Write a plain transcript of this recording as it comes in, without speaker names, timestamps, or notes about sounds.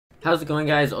How's it going,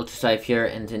 guys? Ultrasive here,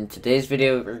 and in today's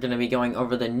video we're going to be going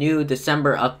over the new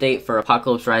December update for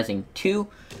Apocalypse Rising 2.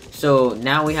 So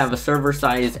now we have a server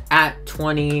size at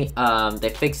 20. They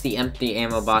fixed the empty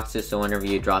ammo boxes, so whenever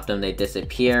you drop them they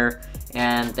disappear,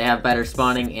 and they have better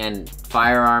spawning, and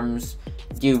firearms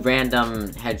do random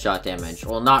headshot damage.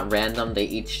 Well, not random, they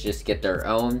each just get their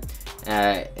own.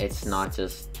 It's not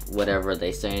just whatever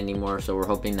they say anymore, so we're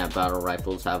hoping that battle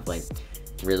rifles have like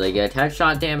really good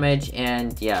headshot damage.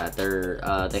 And yeah,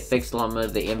 they fixed a lot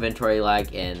of the inventory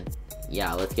lag, and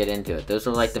yeah, let's get into it. Those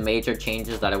are like the major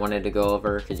changes that I wanted to go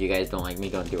over, because you guys don't like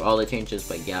me going through all the changes.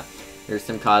 But yeah, there's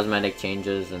some cosmetic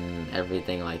changes and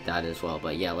everything like that as well.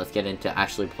 But yeah, let's get into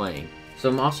actually playing. So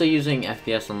I'm also using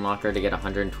FPS Unlocker to get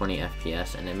 120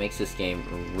 FPS, and it makes this game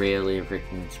really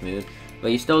freaking smooth.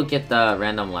 But you still get the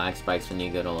random lag spikes when you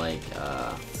go to like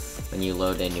when you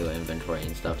load a new inventory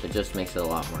and stuff. It just makes it a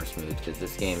lot more smooth, because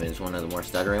this game is one of the more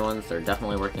stuttery ones. They're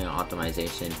definitely working on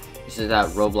optimization. This is that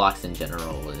Roblox in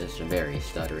general is very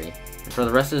stuttery. And for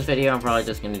the rest of this video, I'm probably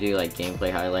just going to do like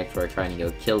gameplay highlights where I try and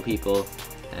go kill people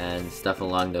and stuff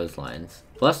along those lines.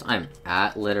 Plus, I'm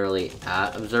literally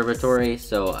at Observatory,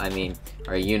 so I mean,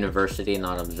 our university,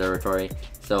 not observatory.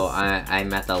 So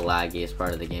I'm at the laggiest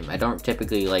part of the game. I don't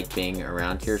typically like being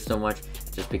around here so much,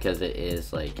 just because it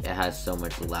is like, it has so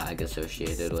much lag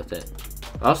associated with it.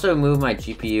 I also moved my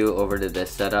GPU over to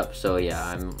this setup, so yeah,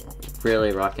 I'm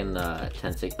really rocking the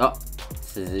 1060. Oh,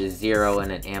 this is a 0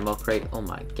 and an ammo crate. Oh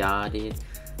my god, dude.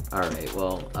 Alright,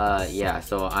 well, yeah,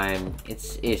 so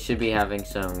it should be having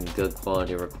some good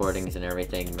quality recordings and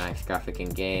everything, max graphic in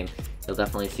game. You'll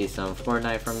definitely see some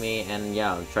Fortnite from me, and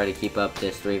yeah, I'll try to keep up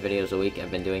this 3 videos a week.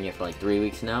 I've been doing it for like 3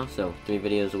 weeks now, so 3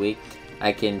 videos a week.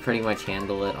 I can pretty much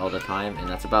handle it all the time, and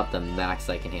that's about the max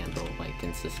I can handle, like,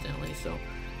 consistently, so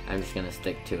I'm just gonna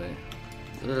stick to it.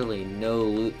 Literally no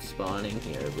loot spawning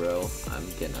here, bro. I'm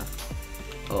gonna...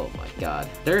 Oh my god.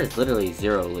 There is literally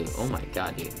 0 loot. Oh my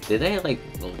god, dude. Did they, like,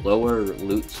 lower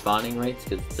loot spawning rates?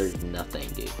 Because there's nothing,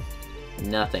 dude.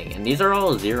 Nothing. And these are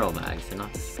all 0 mags. They're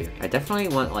not disappearing. I definitely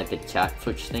want, like, the chat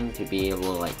switch thing to be able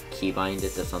to, like, keybind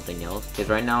it to something else. Because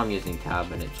right now I'm using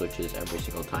tab and it switches every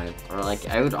single time. Or, like,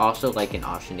 I would also like an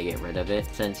option to get rid of it,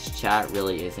 since chat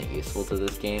really isn't useful to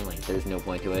this game. Like, there's no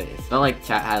point to it. It's not like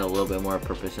chat had a little bit more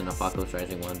purpose in Apocalypse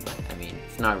Rising 1, but, I mean,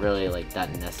 it's not really, like,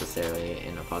 that necessary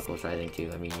in Apocalypse Rising 2.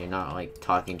 I mean, you're not, like,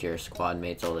 talking to your squad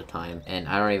mates all the time. And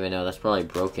I don't even know. That's probably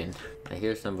broken. I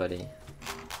hear somebody.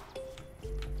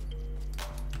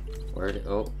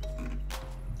 Oh.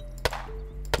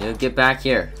 No, get back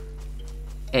here.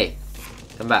 Hey,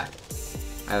 come back.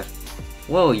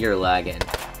 Whoa, you're lagging.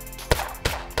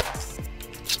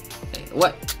 Hey,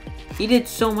 what? He did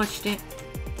so much damage.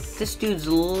 This dude's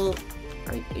a little...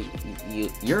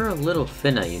 You're a little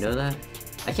finna, you know that?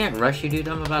 I can't rush you, dude.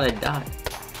 I'm about to die.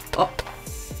 Oh.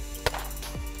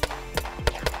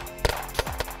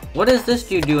 What is this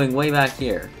dude doing way back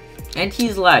here? And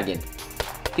he's lagging.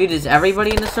 Dude, is everybody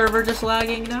in the server just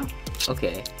lagging now?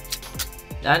 Okay.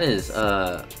 That is,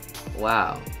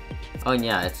 wow. Oh, and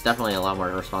yeah, it's definitely a lot more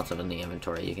responsive in the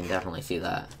inventory. You can definitely see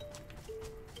that.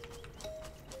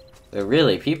 But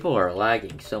really, people are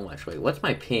lagging so much. Wait, what's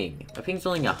my ping? My ping's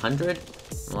only 100?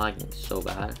 I'm lagging so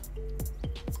bad.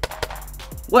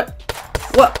 What?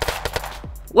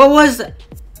 What was that?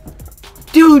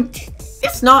 Dude,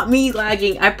 it's not me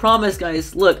lagging. I promise,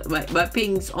 guys. Look, my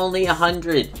ping's only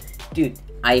 100. Dude.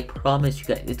 I promise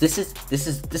you guys, this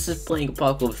is playing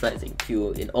Apocalypse Rising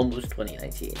 2 in almost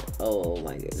 2019. Oh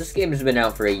my god, this game has been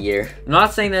out for a year. I'm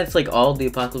not saying that it's like all the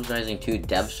Apocalypse Rising 2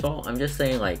 devs' fault. I'm just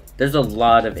saying, like, there's a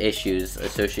lot of issues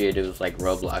associated with like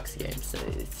Roblox games.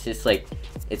 It's just like,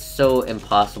 it's so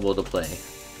impossible to play.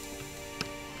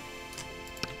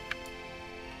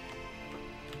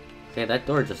 Okay, that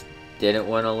door just didn't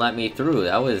want to let me through.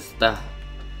 That was the...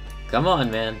 Come on,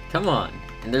 man, come on.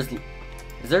 And there's...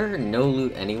 Is there no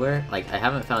loot anywhere? Like, I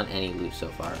haven't found any loot so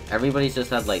far. Everybody's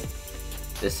just had, like,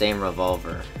 the same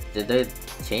revolver. Did they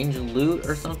change loot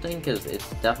or something? Because it's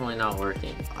definitely not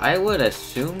working. I would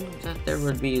assume that there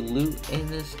would be loot in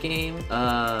this game.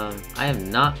 I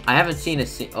haven't seen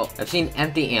oh, I've seen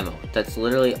empty ammo. That's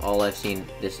literally all I've seen.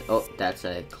 Oh, that's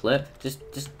a clip. Just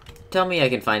tell me I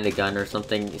can find a gun or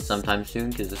something sometime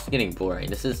soon, because this is getting boring.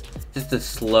 This is just a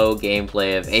slow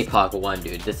gameplay of Apoc 1,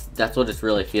 dude. That's what it's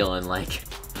really feeling like.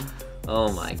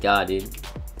 Oh my god, dude.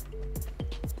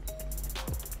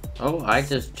 Oh, I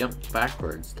just jumped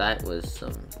backwards. That was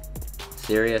some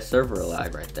serious server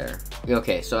lag right there.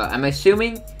 Okay, so I'm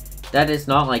assuming that is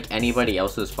not like anybody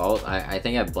else's fault. I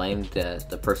think I blamed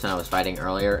the person I was fighting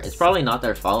earlier. It's probably not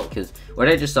their fault, because what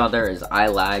I just saw there is I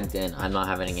lagged and I'm not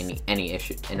having any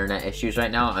internet issues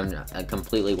right now. I'm a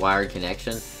completely wired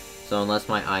connection. So unless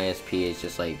my ISP is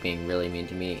just like being really mean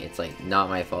to me, it's like not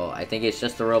my fault. I think it's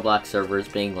just the Roblox servers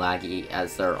being laggy,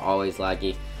 as they're always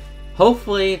laggy.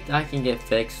 Hopefully that can get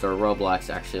fixed, or Roblox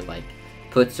actually like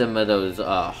put some of those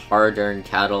hard-earned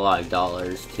catalog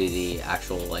dollars to the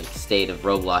actual like state of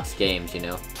Roblox games, you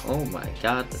know. Oh my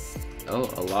god. Oh,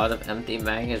 a lot of empty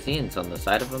magazines on the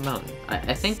side of a mountain.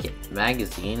 I think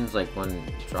magazines, like when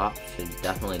dropped, should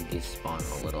definitely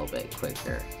despawn a little bit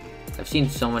quicker. I've seen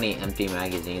so many empty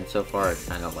magazines so far, it's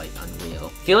kind of like unreal.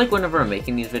 I feel like whenever I'm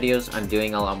making these videos, I'm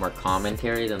doing a lot more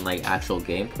commentary than like actual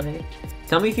gameplay.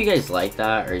 Tell me if you guys like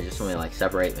that, or you just want me to like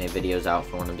separate my videos out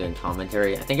for when I'm doing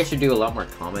commentary. I think I should do a lot more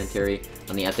commentary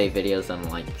on the update videos than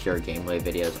like pure gameplay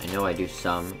videos. I know I do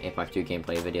some Apoc 2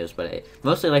 gameplay videos, but I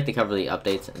mostly like to cover the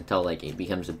updates until like it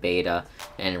becomes a beta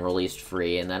and released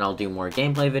free, and then I'll do more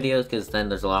gameplay videos, because then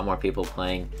there's a lot more people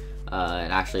playing,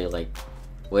 and actually like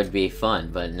would be fun.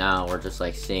 But now we're just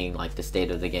like seeing like the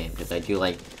state of the game, because I do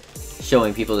like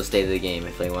showing people the state of the game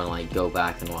if they want to like go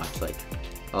back and watch like,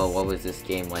 oh, what was this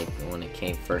game like when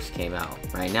it first came out?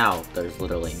 Right now, there's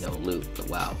literally no loot, but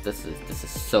wow, this is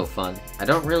so fun. I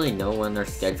don't really know when they're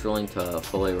scheduling to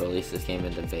fully release this game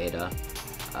into beta.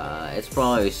 It's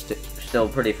probably still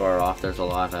pretty far off. There's a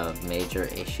lot of major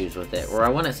issues with it, or I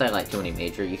wouldn't say like too many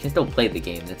major. You can still play the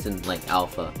game. It's in like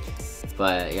alpha,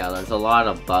 but yeah, there's a lot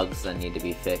of bugs that need to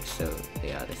be fixed. So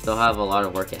yeah, they still have a lot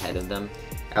of work ahead of them.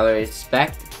 I would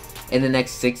expect in the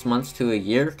next 6 months to a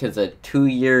year, because a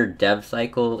 2-year dev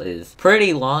cycle is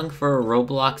pretty long for a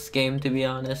Roblox game, to be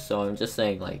honest. So I'm just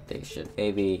saying like they should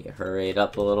maybe hurry it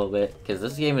up a little bit, because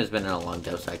this game has been in a long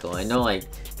dev cycle. I know like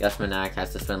Gus Manak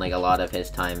has to spend like a lot of his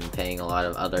time paying a lot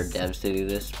of other devs to do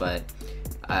this, but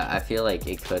I feel like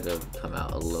it could have come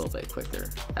out a little bit quicker.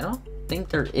 I don't think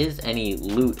there is any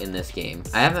loot in this game.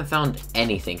 I haven't found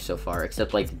anything so far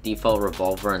except like the default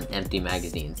revolver and empty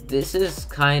magazines. This is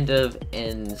kind of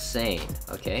insane,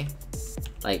 okay?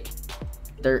 Like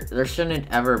there shouldn't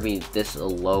ever be this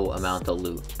low amount of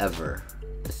loot ever.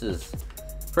 This is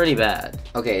pretty bad.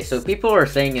 Okay, so people are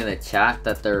saying in the chat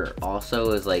that there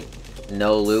also is like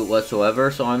no loot whatsoever,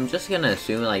 so I'm just gonna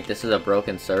assume like this is a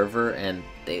broken server and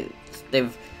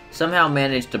they've somehow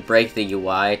managed to break the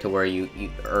UI to where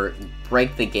or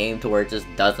break the game to where it just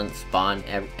doesn't spawn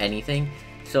anything.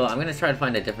 So I'm gonna try to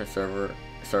find a different server.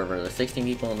 There's 16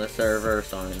 people in this server,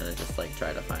 so I'm gonna just like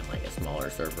try to find like a smaller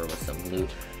server with some loot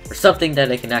or something that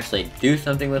I can actually do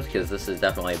something with, because this is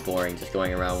definitely boring just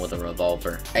going around with a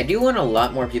revolver. I do want a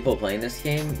lot more people playing this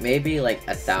game, maybe like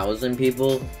 1,000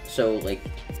 people. So like,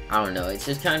 I don't know, it's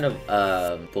just kind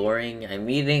of boring. I'm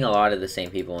meeting a lot of the same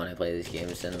people when I play these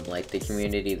games, and like the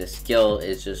community, the skill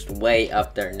is just way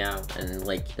up there now, and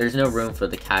like there's no room for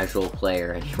the casual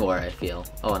player anymore, I feel.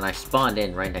 Oh, and I spawned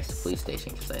in right next to the police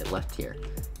station because I left here.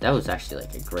 That was actually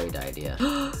like a great idea.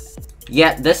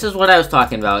 Yeah, this is what I was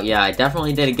talking about. Yeah, I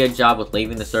definitely did a good job with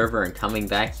leaving the server and coming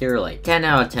back here. Like 10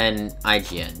 out of 10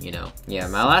 IGN, you know. Yeah,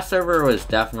 my last server was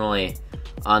definitely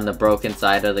on the broken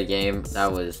side of the game. There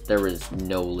was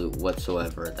no loot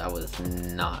whatsoever. That was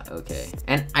not okay.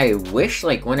 And I wish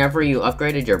like whenever you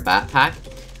upgraded your backpack,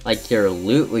 like your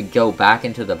loot would go back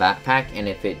into the backpack, and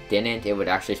if it didn't, it would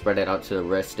actually spread it out to the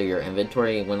rest of your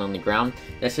inventory when on the ground.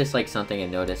 That's just like something I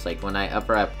noticed. Like when I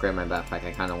upgrade my backpack, I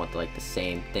kind of want like the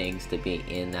same things to be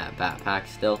in that backpack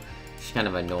still. It's kind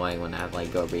of annoying when I have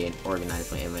like go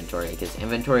reorganize my inventory, because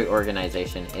inventory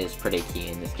organization is pretty key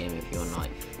in this game if you want to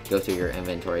like go through your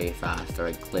inventory fast, or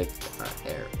like click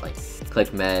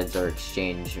meds or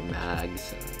exchange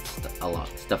mags and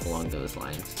stuff along those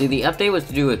lines. See, the update was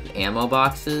to do with ammo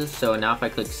boxes, so now if I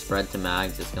click spread to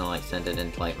mags, it's gonna like send it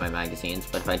into like my magazines.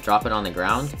 But if I drop it on the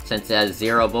ground, since it has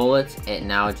 0 bullets, it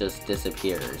now just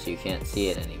disappears. You can't see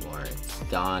it anymore. It's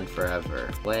gone forever.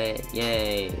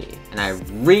 Yay! And I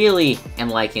really am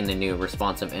liking the new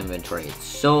responsive inventory. It's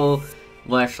so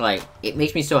much like, it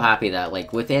makes me so happy that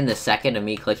like within the second of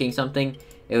me clicking something,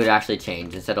 it would actually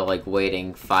change instead of like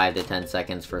waiting 5 to 10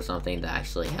 seconds for something to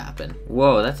actually happen.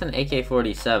 Whoa, that's an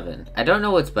AK-47. I don't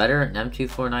know what's better, an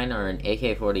M249 or an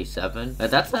AK-47, but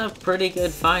that's a pretty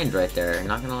good find right there.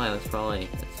 Not gonna lie,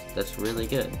 that's really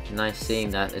good. Nice seeing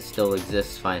that it still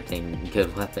exists finding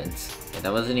good weapons. Yeah,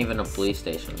 that wasn't even a police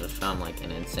station, just found like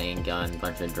an insane gun,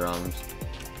 bunch of drums.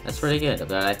 That's pretty good,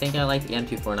 but I think I like the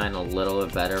M249 a little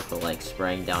bit better for like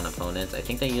spraying down opponents. I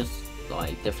think they use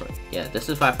like different. Yeah, this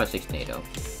is 5.6 NATO.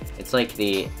 It's like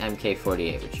the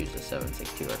MK48, which uses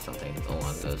 7.62 or something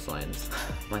along those lines.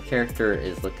 My character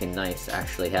is looking nice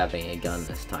actually having a gun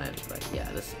this time, but yeah,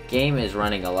 this game is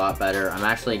running a lot better. I'm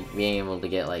actually being able to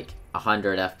get like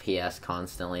 100 FPS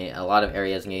constantly. A lot of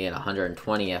areas can get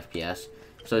 120 FPS,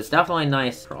 so it's definitely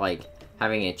nice for like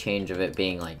having a change of it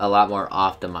being like a lot more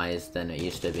optimized than it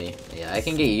used to be. Yeah, I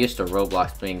can get used to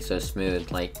Roblox being so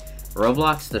smooth. Like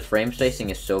Roblox, the frame spacing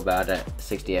is so bad at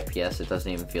 60 FPS, it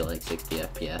doesn't even feel like 60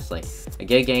 FPS. Like a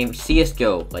good game,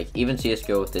 CSGO, like even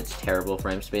CSGO with its terrible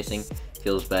frame spacing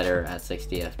feels better at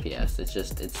 60 FPS.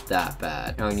 It's that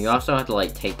bad. And you also have to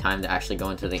like take time to actually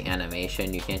go into the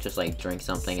animation. You can't just like drink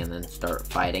something and then start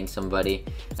fighting somebody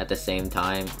at the same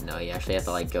time. No, you actually have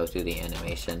to like go through the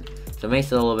animation. So it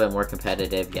makes it a little bit more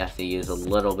competitive. You have to use a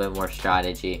little bit more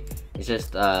strategy. It's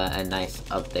just a nice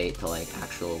update to like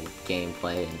actual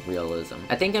gameplay and realism.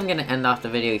 I think I'm gonna end off the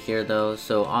video here though.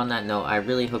 So on that note, I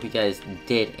really hope you guys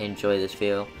did enjoy this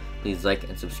video. Please like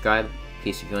and subscribe.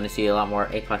 Peace. If you want to see a lot more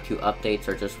Apoc 2 updates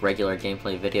or just regular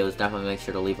gameplay videos, definitely make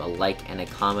sure to leave a like and a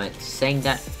comment saying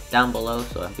that down below.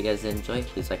 So I hope you guys did enjoy.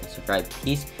 Please like and subscribe.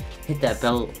 Peace. Hit that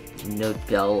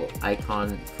bell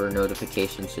icon for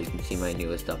notifications so you can see my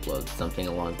newest uploads. Something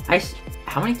along...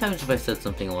 How many times have I said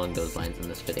something along those lines in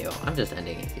this video? I'm just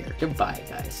ending it here. Goodbye,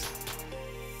 guys.